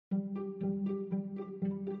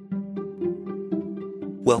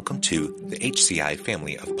Welcome to the HCI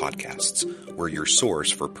family of podcasts. We're your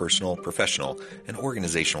source for personal, professional, and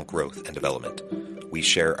organizational growth and development. We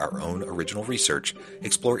share our own original research,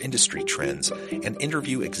 explore industry trends, and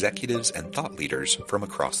interview executives and thought leaders from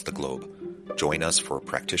across the globe. Join us for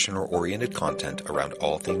practitioner-oriented content around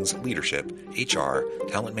all things leadership, HR,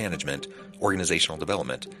 talent management, organizational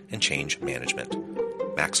development, and change management.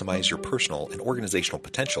 Maximize your personal and organizational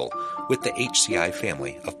potential with the HCI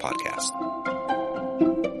family of podcasts.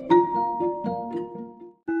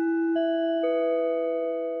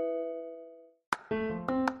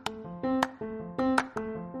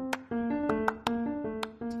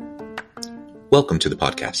 Welcome to the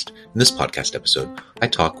podcast. In this podcast episode, I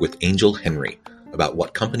talk with Angel Henry about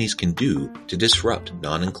what companies can do to disrupt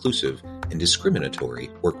non-inclusive and discriminatory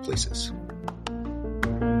workplaces.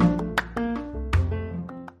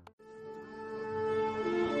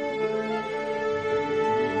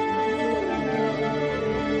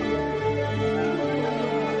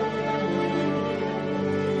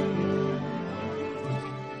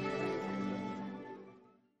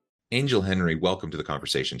 Angel Henry, welcome to the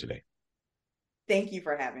conversation today. Thank you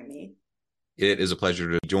for having me. It is a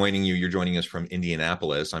pleasure to be joining you. You're joining us from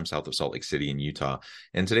Indianapolis. I'm south of Salt Lake City in Utah.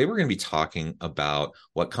 And today we're going to be talking about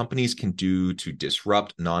what companies can do to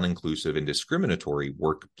disrupt non-inclusive and discriminatory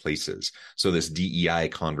workplaces. So this DEI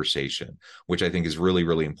conversation, which I think is really,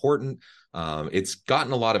 really important. It's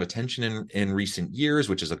gotten a lot of attention in recent years,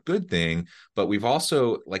 which is a good thing. But we've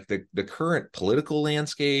also, like the current political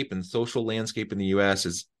landscape and social landscape in the U.S.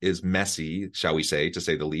 is messy, shall we say, to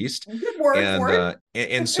say the least. Good word for it.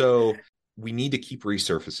 And so we need to keep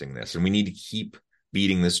resurfacing this, and we need to keep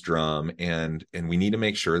beating this drum, and we need to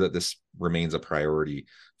make sure that this remains a priority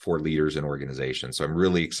for leaders and organizations. So I'm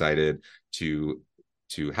really excited to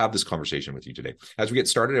have this conversation with you today. As we get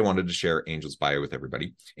started, I wanted to share Angel's bio with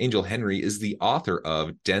everybody. Angel Henry is the author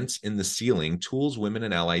of Dents in the Ceiling: Tools Women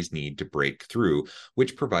and Allies Need to Break Through,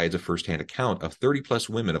 which provides a firsthand account of 30 plus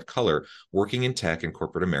women of color working in tech and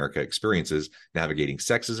corporate America experiences, navigating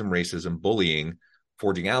sexism, racism, bullying,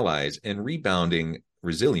 forging allies, and rebounding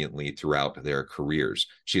resiliently throughout their careers.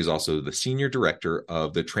 She is also the Senior Director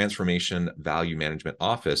of the Transformation Value Management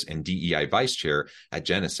Office and DEI Vice Chair at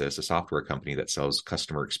Genesys, a software company that sells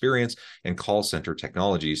customer experience and call center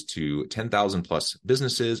technologies to 10,000 plus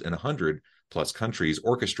businesses in 100 plus countries,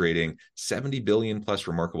 orchestrating 70 billion plus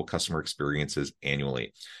remarkable customer experiences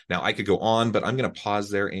annually. Now, I could go on, but I'm going to pause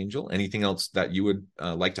there, Angel. Anything else that you would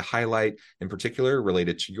like to highlight in particular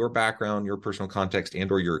related to your background, your personal context,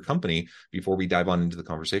 and or your company before we dive on into the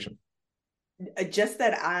conversation? Just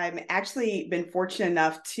that I'm actually been fortunate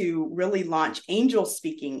enough to really launch Angel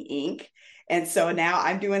Speaking Inc. And so now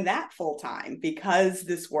I'm doing that full time because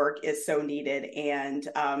this work is so needed, and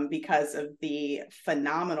because of the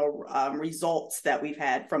phenomenal results that we've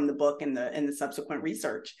had from the book and the subsequent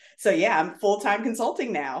research. So yeah, I'm full-time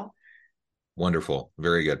consulting now. Wonderful.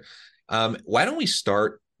 Very good. Why don't we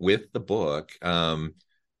start with the book?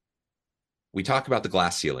 We talk about the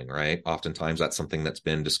glass ceiling, right? Oftentimes that's something that's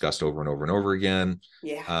been discussed over and over and over again.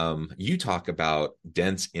 Yeah. You talk about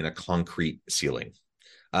dents in a concrete ceiling.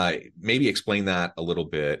 Maybe explain that a little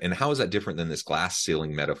bit. And how is that different than this glass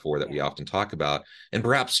ceiling metaphor that we often talk about? And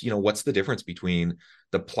perhaps, what's the difference between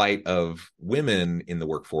the plight of women in the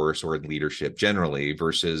workforce or in leadership generally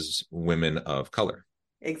versus women of color?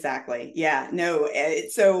 Exactly. Yeah, no.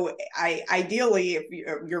 So ideally, if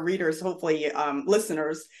your readers, hopefully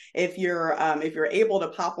listeners, if you're able to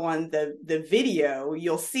pop on the video,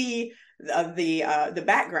 you'll see the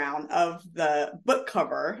background of the book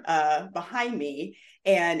cover behind me.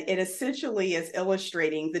 And it essentially is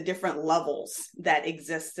illustrating the different levels that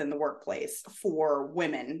exist in the workplace for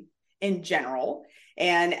women in general.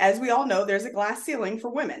 And as we all know, there's a glass ceiling for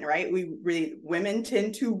women, right? Women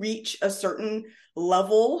tend to reach a certain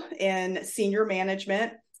level in senior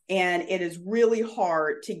management, and it is really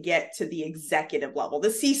hard to get to the executive level, the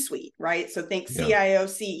C-suite, right? So think CIO,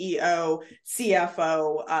 CEO,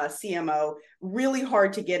 CFO, CMO, really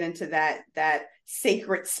hard to get into that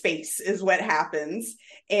sacred space is what happens.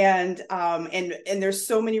 And there's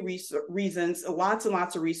so many reasons, lots and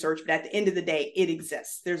lots of research, but at the end of the day, it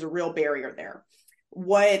exists. There's a real barrier there.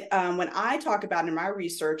 What when I talk about in my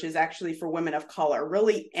research is actually for women of color,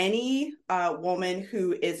 really any woman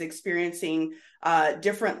who is experiencing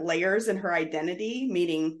different layers in her identity,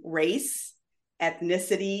 meaning race,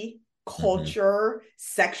 ethnicity, culture,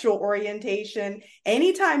 sexual orientation.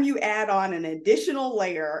 Anytime you add on an additional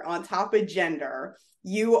layer on top of gender,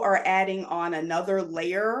 you are adding on another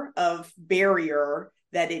layer of barrier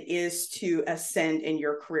that it is to ascend in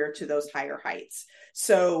your career to those higher heights.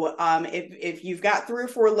 So if you've got 3 or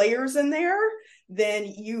 4 layers in there, then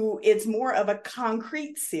it's more of a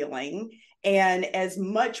concrete ceiling. And as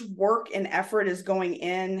much work and effort is going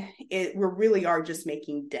in, we really are just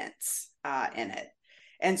making dents in it.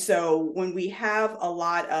 And so when we have a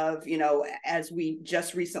lot of, as we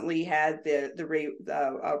just recently had the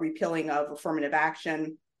repealing of affirmative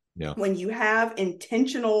action, Yeah. when you have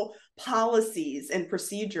intentional policies and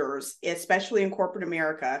procedures, especially in corporate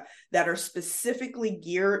America, that are specifically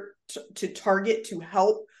geared to target to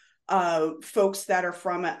help folks that are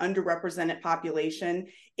from an underrepresented population,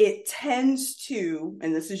 it tends to,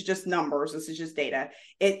 and this is just numbers, this is just data,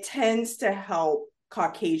 it tends to help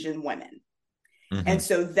Caucasian women. Mm-hmm. And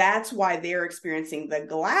so that's why they're experiencing the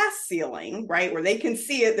glass ceiling, right? Where they can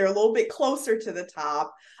see it, they're a little bit closer to the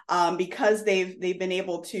top because they've been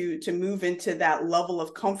able to move into that level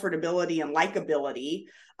of comfortability and likability.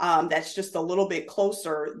 That's just a little bit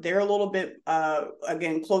closer. They're a little bit,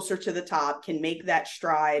 again, closer to the top, can make that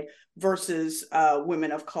stride versus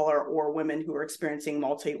women of color or women who are experiencing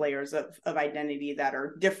multi-layers of identity that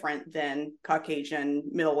are different than Caucasian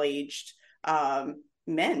middle-aged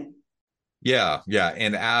men. Yeah, yeah.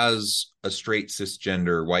 And as a straight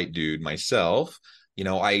cisgender white dude myself,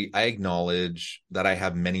 I acknowledge that I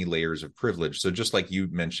have many layers of privilege. So just like you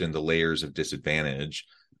mentioned, the layers of disadvantage,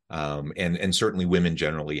 and certainly women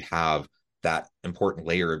generally have that important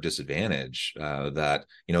layer of disadvantage that,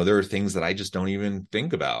 there are things that I just don't even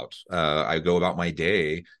think about. I go about my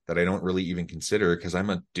day that I don't really even consider because I'm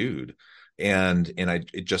a dude. And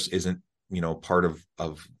it just isn't, part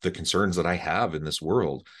of the concerns that I have in this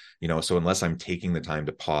world. So unless I'm taking the time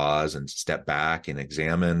to pause and step back and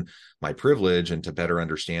examine my privilege and to better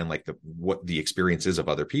understand like what the experience is of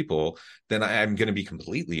other people, then I'm going to be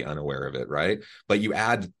completely unaware of it, right? But you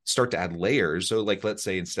start to add layers. So like, let's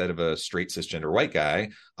say instead of a straight cisgender white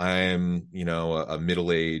guy, I'm, a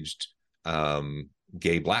middle-aged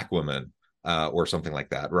gay Black woman or something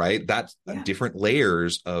like that, right? That's different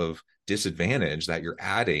layers of disadvantage that you're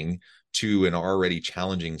adding to an already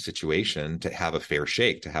challenging situation to have a fair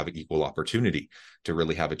shake, to have equal opportunity, to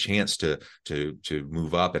really have a chance to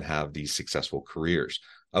move up and have these successful careers.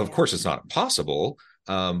 Of course, it's not possible,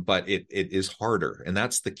 but it is harder. And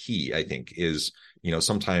that's the key, I think, is,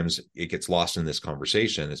 sometimes it gets lost in this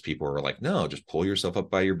conversation as people are like, no, just pull yourself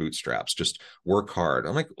up by your bootstraps, just work hard.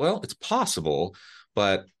 I'm like, well, it's possible,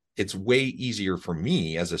 but it's way easier for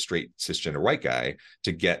me as a straight cisgender white guy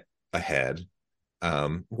to get ahead.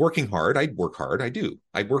 Working hard, I work hard.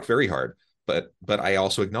 I work very hard, but I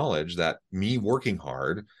also acknowledge that me working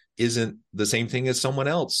hard isn't the same thing as someone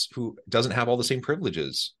else who doesn't have all the same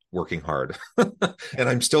privileges working hard. And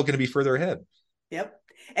I'm still going to be further ahead. Yep.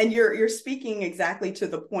 And you're speaking exactly to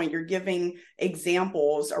the point. You're giving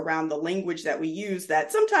examples around the language that we use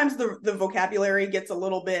that sometimes the vocabulary gets a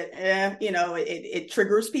little bit, it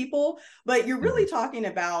triggers people, but you're really talking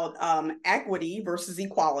about equity versus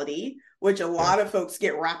equality, which a lot of folks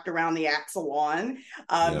get wrapped around the axle on.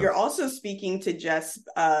 You're also speaking to just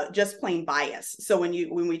plain bias. So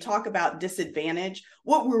when we talk about disadvantage,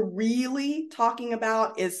 what we're really talking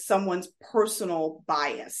about is someone's personal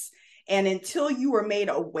bias. And until you are made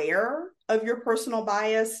aware of your personal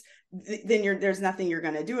bias, then there's nothing you're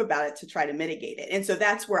going to do about it to try to mitigate it. And so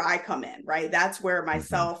that's where I come in, right? That's where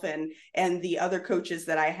myself and the other coaches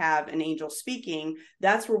that I have in Angel Speaking,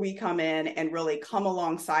 that's where we come in and really come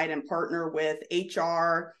alongside and partner with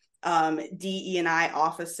HR, DE&I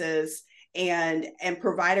offices, and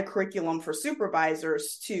provide a curriculum for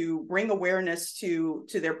supervisors to bring awareness to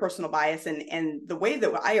their personal bias. And the way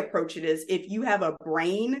that I approach it is, if you have a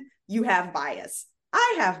brain, you have bias.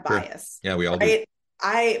 I have bias. Sure. Yeah, we all do.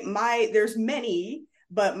 There's many,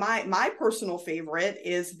 but my personal favorite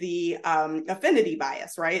is the affinity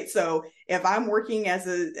bias, right? So if I'm working as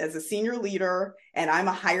a senior leader and I'm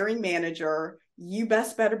a hiring manager, you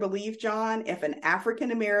best better believe, John, if an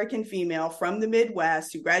African-American female from the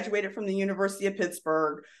Midwest who graduated from the University of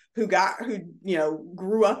Pittsburgh, who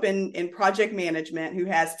grew up in project management, who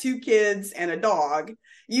has 2 kids and a dog,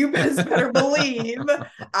 you best better believe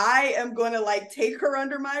I am going to take her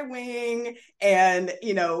under my wing and,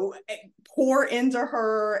 pour into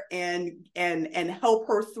her and help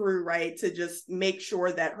her through, right, to just make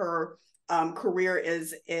sure that her career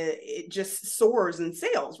it just soars and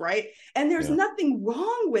sails, right? And there's nothing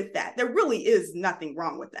wrong with that. There really is nothing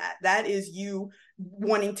wrong with that. That is you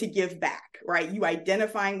wanting to give back, right? You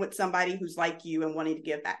identifying with somebody who's like you and wanting to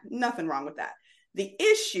give back. Nothing wrong with that. The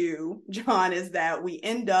issue, John, is that we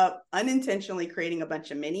end up unintentionally creating a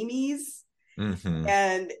bunch of mini-me's.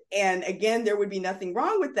 And again, there would be nothing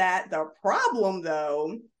wrong with that. The problem,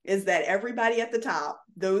 though, is that everybody at the top,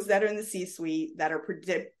 those that are in the C-suite that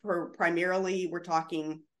are primarily, we're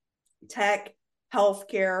talking tech,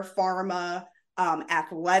 healthcare, pharma,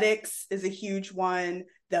 athletics is a huge one,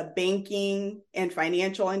 the banking and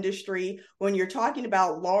financial industry. When you're talking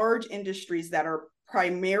about large industries that are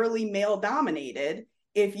primarily male dominated,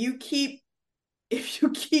 if you keep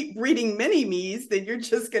breeding mini me's, then you're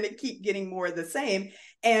just going to keep getting more of the same.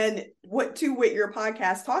 And what your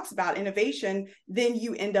podcast talks about, innovation, then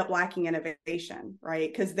you end up lacking innovation,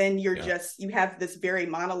 right? Because then you have this very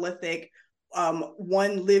monolithic,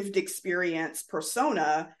 one lived experience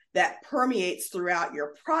persona that permeates throughout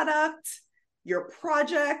your product, your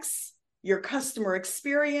projects, your customer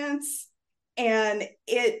experience. And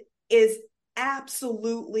it is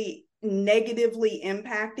absolutely negatively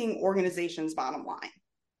impacting organizations' bottom line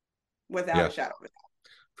without a shadow of a doubt.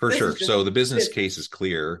 For sure. So the business case is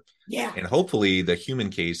clear. Yeah. And hopefully the human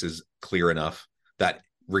case is clear enough that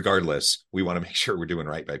regardless, we want to make sure we're doing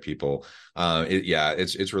right by people.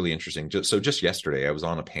 It's really interesting. Just yesterday, I was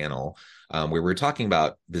on a panel where we were talking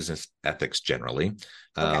about business ethics generally,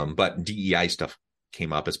 but DEI stuff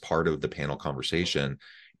came up as part of the panel conversation.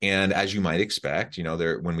 And as you might expect,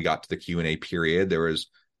 when we got to the Q&A period, there was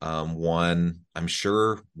one, I'm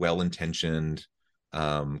sure, well-intentioned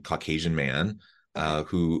Caucasian man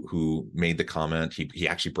who made the comment. He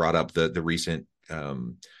actually brought up the recent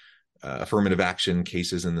affirmative action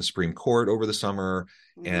cases in the Supreme Court over the summer,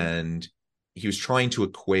 and he was trying to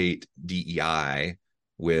equate DEI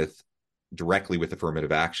directly with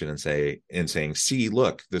affirmative action and saying, see,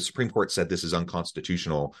 look, the Supreme Court said this is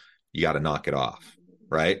unconstitutional. You got to knock it off.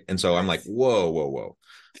 Right. And so I'm like, whoa.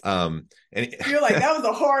 And you're like, that was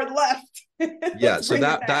a hard left. Yeah. So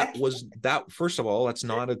that was first of all, that's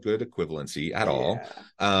not a good equivalency at all.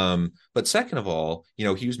 But second of all,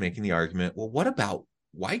 he was making the argument, well, what about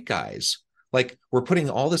white guys? Like, we're putting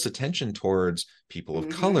all this attention towards people of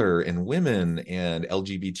color and women and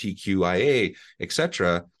LGBTQIA,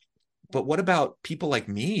 etc. But what about people like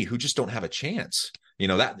me who just don't have a chance?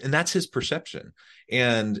 And that's his perception.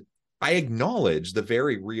 And I acknowledge the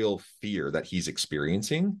very real fear that he's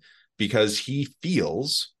experiencing, because he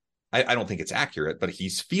feels, I don't think it's accurate, but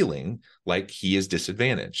he's feeling like he is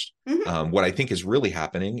disadvantaged. What I think is really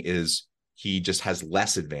happening is he just has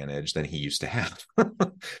less advantage than he used to have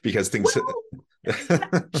because things.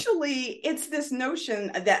 Actually, it's this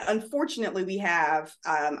notion that unfortunately we have,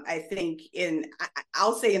 I think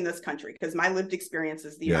I'll say in this country, because my lived experience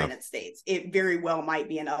is the United States. It very well might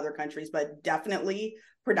be in other countries, but definitely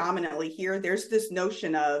predominantly here, there's this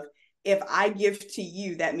notion of, if I give to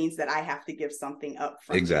you, that means that I have to give something up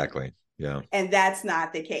from exactly. You. Yeah. And that's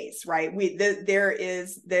not the case, right? There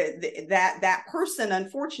is that person,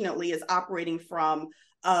 unfortunately, is operating from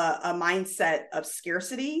a mindset of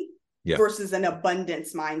scarcity versus an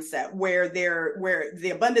abundance mindset, where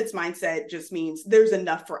the abundance mindset just means there's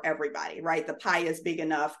enough for everybody, right? The pie is big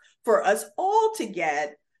enough for us all to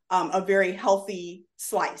get a very healthy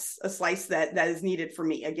slice, a slice that is needed for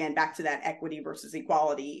me. Again, back to that equity versus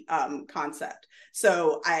equality concept.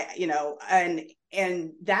 So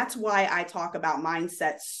and that's why I talk about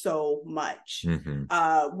mindset so much.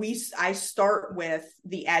 I start with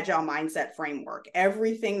the agile mindset framework.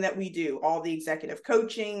 Everything that we do, all the executive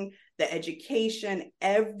coaching, the education,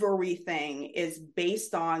 everything is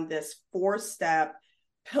based on this 4-step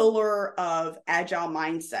pillar of agile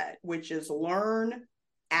mindset, which is learn,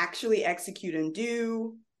 actually execute and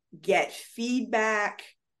do, get feedback,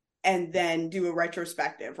 and then do a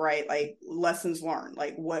retrospective, right? Like lessons learned,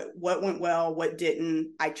 like what went well, what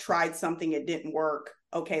didn't. I tried something, it didn't work.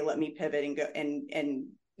 Okay, let me pivot and go and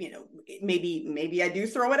maybe I do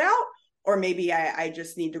throw it out, or maybe I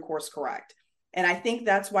just need to course correct. And I think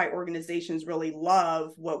that's why organizations really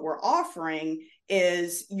love what we're offering,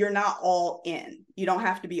 is you're not all in. You don't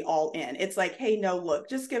have to be all in. It's like, hey, no, look,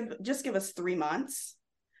 just give us 3 months.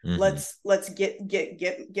 Let's get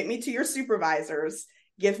me to your supervisors.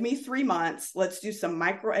 Give me 3 months. Let's do some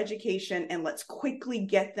micro education, and let's quickly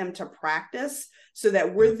get them to practice so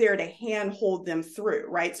that we're there to hand hold them through,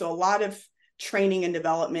 right? So a lot of training and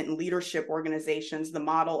development and leadership organizations, the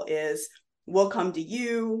model is, we'll come to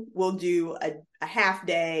you, we'll do a half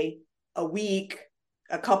day, a week,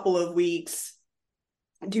 a couple of weeks,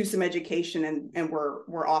 do some education, and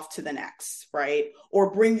we're off to the next, right?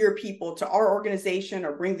 Or bring your people to our organization,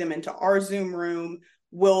 or bring them into our Zoom room,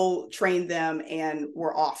 we'll train them, and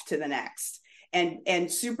we're off to the next.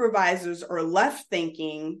 And supervisors are left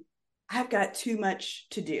thinking, I've got too much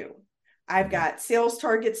to do. I've got sales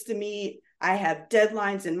targets to meet. I have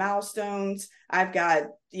deadlines and milestones. I've got,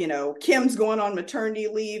 Kim's going on maternity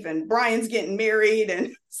leave and Brian's getting married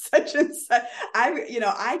and such and such.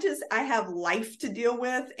 I have life to deal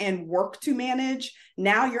with and work to manage.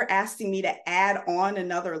 Now you're asking me to add on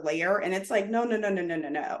another layer. And it's like, no, no, no, no, no, no,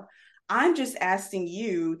 no. I'm just asking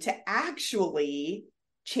you to actually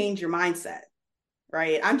change your mindset,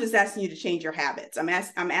 right? I'm just asking you to change your habits. I'm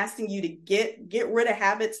asking you to get rid of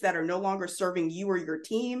habits that are no longer serving you or your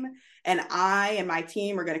team. And I and my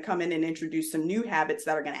team are going to come in and introduce some new habits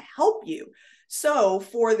that are going to help you. So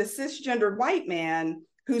for the cisgendered white man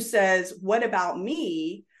who says, what about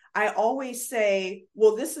me? I always say,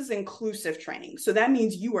 well, this is inclusive training. So that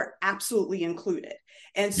means you are absolutely included.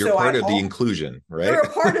 And You're so part of the inclusion, right? You're a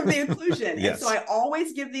part of the inclusion. Yes. And so I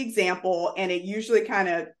always give the example, and it usually kind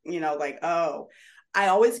of, I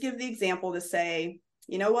always give the example to say,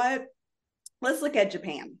 you know what? Let's look at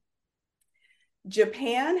Japan.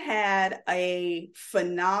 Japan had a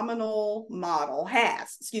phenomenal model,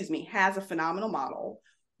 has a phenomenal model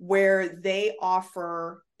where they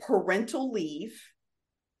offer parental leave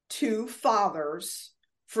to fathers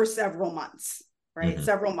for several months, right? Mm-hmm.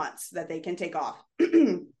 Several months that they can take off.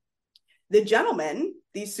 The gentlemen,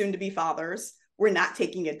 these soon-to-be fathers, were not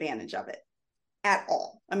taking advantage of it at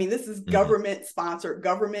all. I mean, this is government sponsored,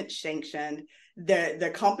 government sanctioned.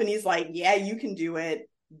 The company's like, yeah, you can do it.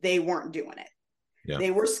 They weren't doing it. Yeah.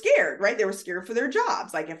 They were scared, right? They were scared for their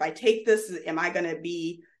jobs. Like, if I take this, am I going to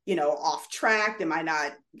be, off track? Am I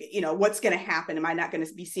not, what's going to happen? Am I not going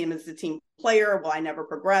to be seen as a team player? Will I never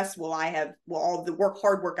progress? Will all the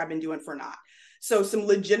hard work I've been doing for naught? So some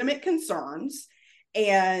legitimate concerns.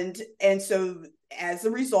 And so as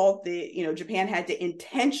a result, Japan had to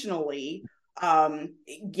intentionally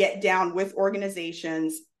get down with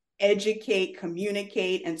organizations, educate,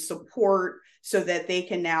 communicate, and support so that they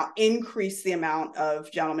can now increase the amount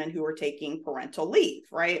of gentlemen who are taking parental leave,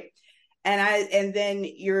 right? And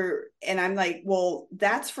I'm like, well,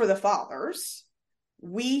 that's for the fathers.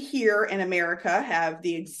 We here in America have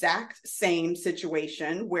the exact same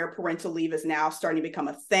situation where parental leave is now starting to become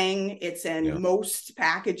a thing. It's in most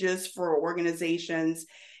packages for organizations,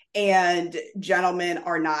 and gentlemen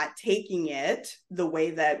are not taking it the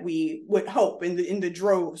way that we would hope in the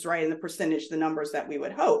droves, right? In the percentage, the numbers that we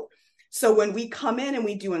would hope. So when we come in and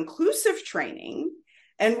we do inclusive training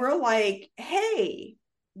and we're like, hey,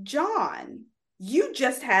 John, you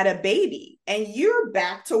just had a baby and you're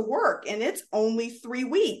back to work and it's only 3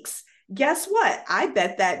 weeks. Guess what? I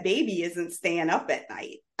bet that baby isn't staying up at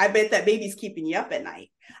night. I bet that baby's keeping you up at night.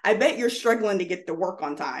 I bet you're struggling to get to work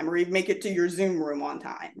on time or even make it to your Zoom room on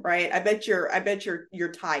time, right? I bet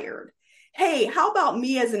you're tired. Hey, how about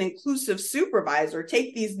me as an inclusive supervisor,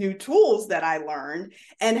 take these new tools that I learned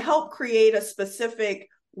and help create a specific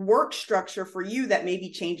work structure for you that maybe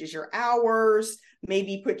changes your hours,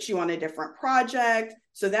 maybe puts you on a different project.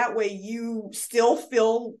 So that way you still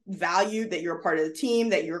feel valued, that you're a part of the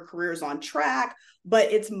team, that your career is on track,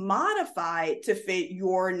 but it's modified to fit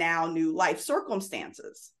your now new life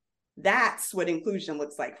circumstances. That's what inclusion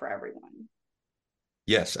looks like for everyone.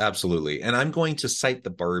 Yes, absolutely. And I'm going to cite the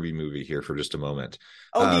Barbie movie here for just a moment.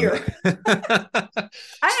 Oh, dear.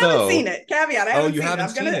 I haven't seen it. Caveat. I haven't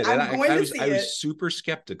seen it. I'm going to see it. I was super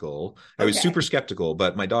skeptical. I was super skeptical,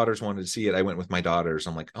 but my daughters wanted to see it. I went with my daughters.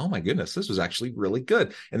 I'm like, oh my goodness, this was actually really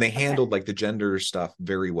good. And they handled like the gender stuff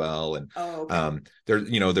very well. And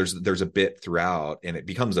there's a bit throughout, and it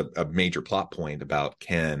becomes a major plot point about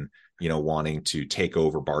Ken, wanting to take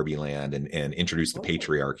over Barbie land and introduce the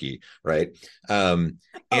patriarchy, right?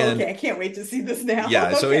 Okay, I can't wait to see this now.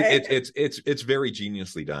 Yeah, so it's very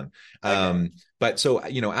geniusly done. But so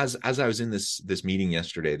as I was in this meeting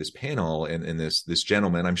yesterday, this panel, and this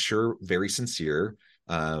gentleman, I'm sure very sincere.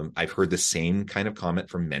 I've heard the same kind of comment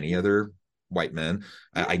from many other white men.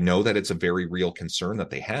 I know that it's a very real concern that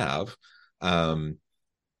they have.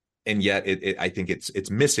 And yet I think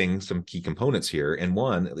it's missing some key components here. And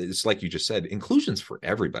one, it's like you just said, inclusion's for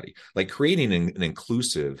everybody. Like creating an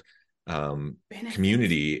inclusive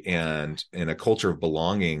community and a culture of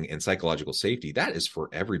belonging and psychological safety, that is for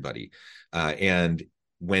everybody. And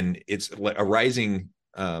when it's a rising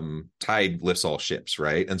tide lifts all ships,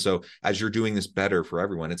 right? And so as you're doing this better for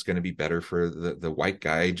everyone, it's going to be better for the white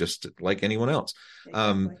guy, just like anyone else.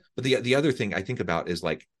 Exactly. But the other thing I think about is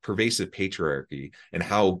like pervasive patriarchy and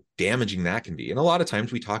how damaging that can be. And a lot of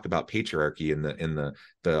times we talk about patriarchy and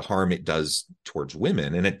the harm it does towards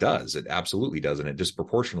women, and it absolutely does, and it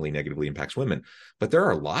disproportionately negatively impacts women. But there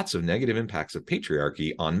are lots of negative impacts of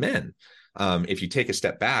patriarchy on men. If you take a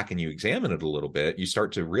step back and you examine it a little bit, you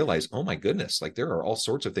start to realize, oh my goodness, like there are all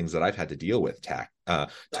sorts of things that I've had to deal with, Like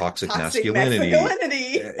toxic toxic masculinity,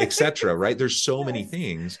 masculinity. etc. Right? There's so many Yes.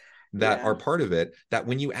 things that Yeah. are part of it that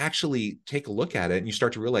when you actually take a look at it and you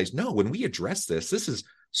start to realize, no, when we address this is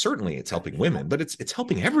certainly it's helping women, but it's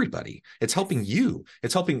helping everybody. It's helping Yes. you.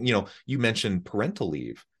 It's helping, you mentioned parental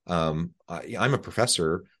leave. I'm a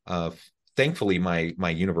professor. Thankfully, my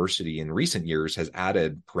university in recent years has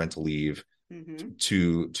added parental leave Mm-hmm.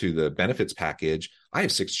 to the benefits package. I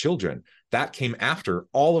have 6 children. That came after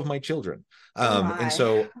all of my children. Oh And my.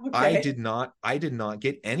 so Okay. I did not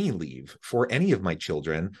get any leave for any of my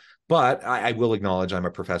children, but I will acknowledge I'm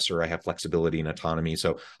a professor. I have flexibility and autonomy.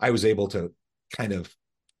 So I was able to kind of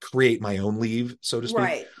create my own leave, so to speak.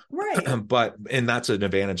 Right. Right. And that's an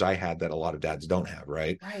advantage I had that a lot of dads don't have,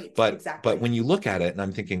 right? Right. But Exactly. when you look at it, and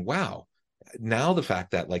I'm thinking, wow, now the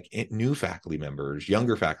fact that like new faculty members,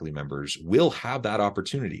 younger faculty members will have that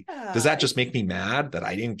opportunity, does that just make me mad that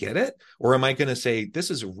I didn't get it? Or am I going to say,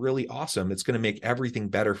 this is really awesome, it's going to make everything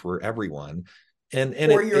better for everyone, and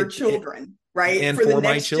For your children, right? and For the for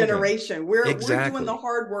my next children? generation. We're doing the Exactly.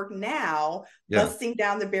 hard work now, Yeah. busting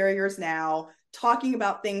down the barriers now, talking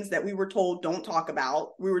about things that we were told don't talk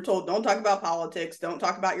about. We were told don't talk about politics, don't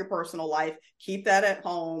talk about your personal life, keep that at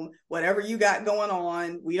home. Whatever you got going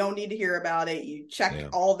on, we don't need to hear about it. You check Yeah.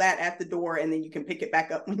 all that at the door and then you can pick it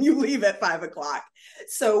back up when you leave at 5 o'clock.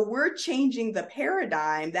 So we're changing the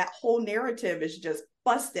paradigm. That whole narrative is just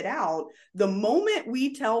busted out the moment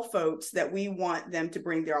we tell folks that we want them to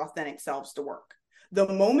bring their authentic selves to work. The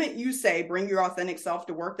moment you say bring your authentic self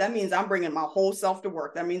to work, that means I'm bringing my whole self to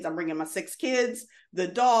work. That means I'm bringing my 6 kids, the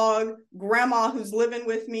dog, grandma who's living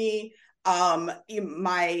with me,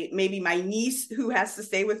 maybe my niece who has to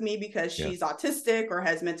stay with me because Yeah. she's autistic or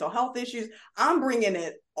has mental health issues. I'm bringing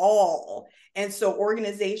it all. And so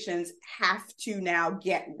organizations have to now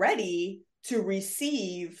get ready to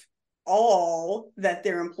receive all that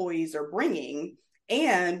their employees are bringing.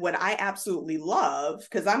 And what I absolutely love,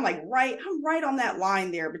 because I'm right on that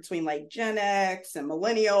line there between like Gen X and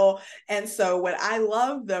millennial. And so what I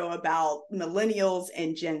love though about millennials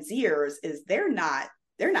and Gen Zers is they're not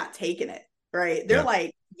taking it, right? They're Yeah.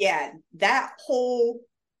 like, yeah, that whole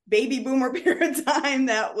baby boomer paradigm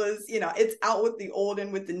that was, it's out with the old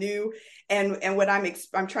and with the new. And what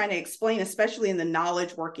I'm trying to explain, especially in the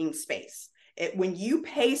knowledge working space, when you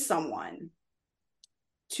pay someone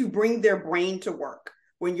to bring their brain to work,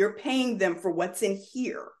 when you're paying them for what's in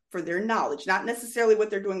here, for their knowledge, not necessarily what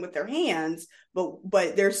they're doing with their hands,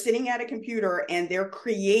 but they're sitting at a computer and they're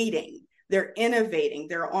creating, they're innovating,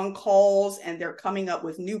 they're on calls and they're coming up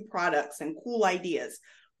with new products and cool ideas.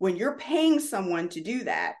 When you're paying someone to do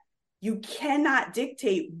that, you cannot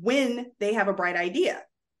dictate when they have a bright idea.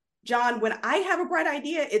 John, when I have a bright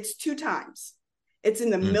idea, it's 2 times. It's in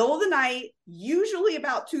the Mm. middle of the night, usually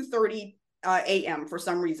about 2:30 a.m. for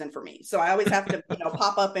some reason for me. So I always have to,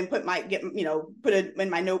 pop up and put it in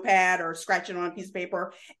my notepad or scratch it on a piece of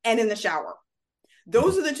paper, and in the shower.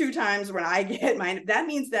 Those are the 2 times when I get mine. That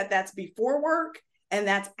means that's before work and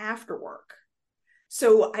that's after work.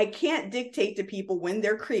 So I can't dictate to people when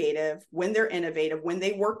they're creative, when they're innovative, when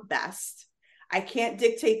they work best. I can't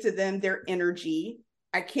dictate to them their energy.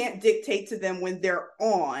 I can't dictate to them when they're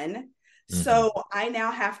on. Mm-hmm. So I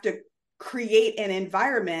now have to create an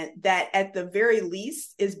environment that at the very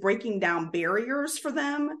least is breaking down barriers for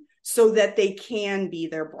them so that they can be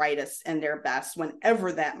their brightest and their best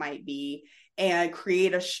whenever that might be, and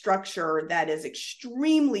create a structure that is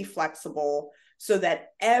extremely flexible so that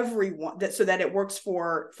it works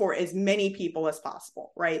for as many people as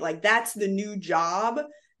possible, right? Like that's the new job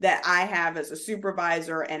that I have as a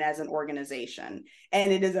supervisor and as an organization.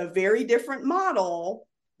 And it is a very different model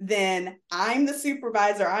than I'm the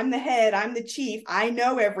supervisor, I'm the head, I'm the chief, I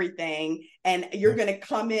know everything, and you're going to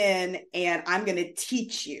come in and I'm going to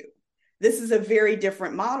teach you. This is a very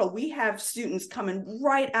different model. We have students coming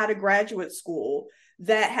right out of graduate school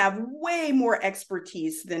that have way more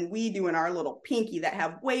expertise than we do in our little pinky, that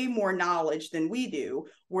have way more knowledge than we do.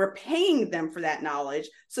 We're paying them for that knowledge.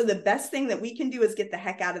 So the best thing that we can do is get the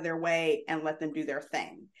heck out of their way and let them do their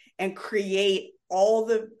thing and create all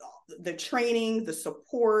the training, the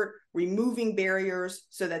support, removing barriers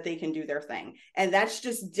so that they can do their thing. And that's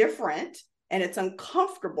just different and it's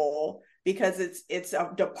uncomfortable because it's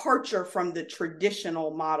a departure from the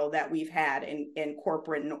traditional model that we've had in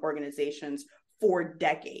corporate and organizations for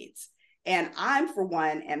decades. And I'm, for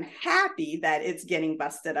one, am happy that it's getting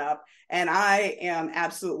busted up. And I am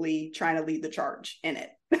absolutely trying to lead the charge in it.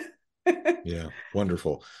 Yeah,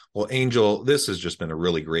 wonderful. Well, Angel, this has just been a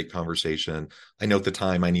really great conversation. I know at the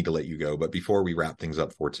time I need to let you go, but before we wrap things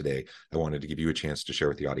up for today, I wanted to give you a chance to share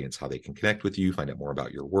with the audience how they can connect with you, find out more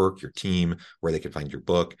about your work, your team, where they can find your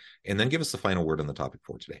book, and then give us the final word on the topic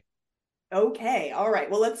for today. Okay. All right.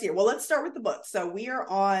 Well, let's see. Well, let's start with the book. So we are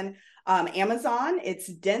on Amazon. It's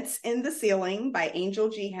Dents in the Ceiling by Angel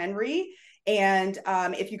G. Henry. And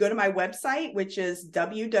if you go to my website, which is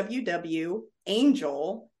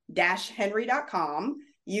www.angel-henry.com,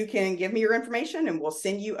 you can give me your information and we'll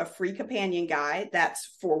send you a free companion guide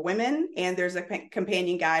that's for women. And there's a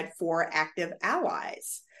companion guide for active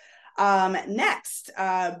allies. Next,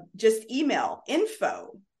 just email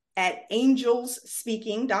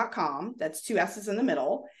info@angelsspeaking.com. That's 2 S's in the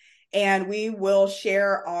middle. And we will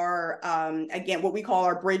share our, again, what we call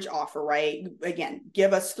our bridge offer, right? Again,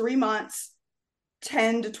 give us 3 months,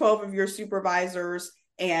 10 to 12 of your supervisors,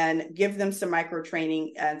 and give them some micro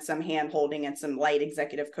training and some hand holding and some light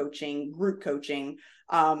executive coaching, group coaching,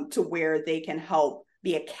 to where they can help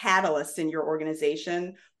be a catalyst in your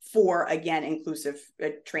organization for, again, inclusive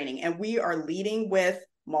training. And we are leading with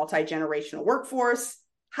multi-generational workforce,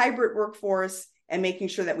 hybrid workforce, and making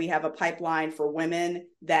sure that we have a pipeline for women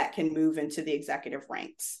that can move into the executive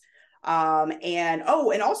ranks. And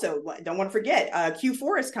also don't want to forget,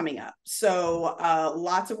 Q4 is coming up. So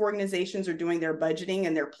lots of organizations are doing their budgeting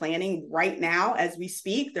and their planning right now as we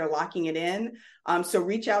speak. They're locking it in. So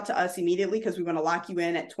reach out to us immediately because we want to lock you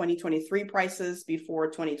in at 2023 prices before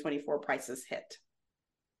 2024 prices hit.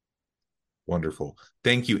 Wonderful.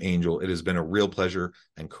 Thank you, Angel. It has been a real pleasure.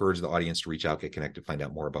 I encourage the audience to reach out, get connected, find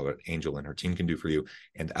out more about what Angel and her team can do for you.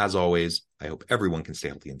 And as always, I hope everyone can stay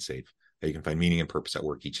healthy and safe, that you can find meaning and purpose at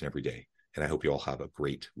work each and every day. And I hope you all have a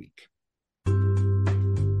great week.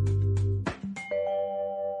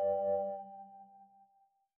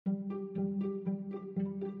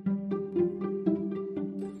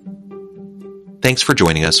 Thanks for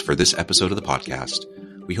joining us for this episode of the podcast.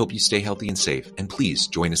 We hope you stay healthy and safe, and please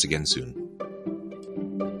join us again soon.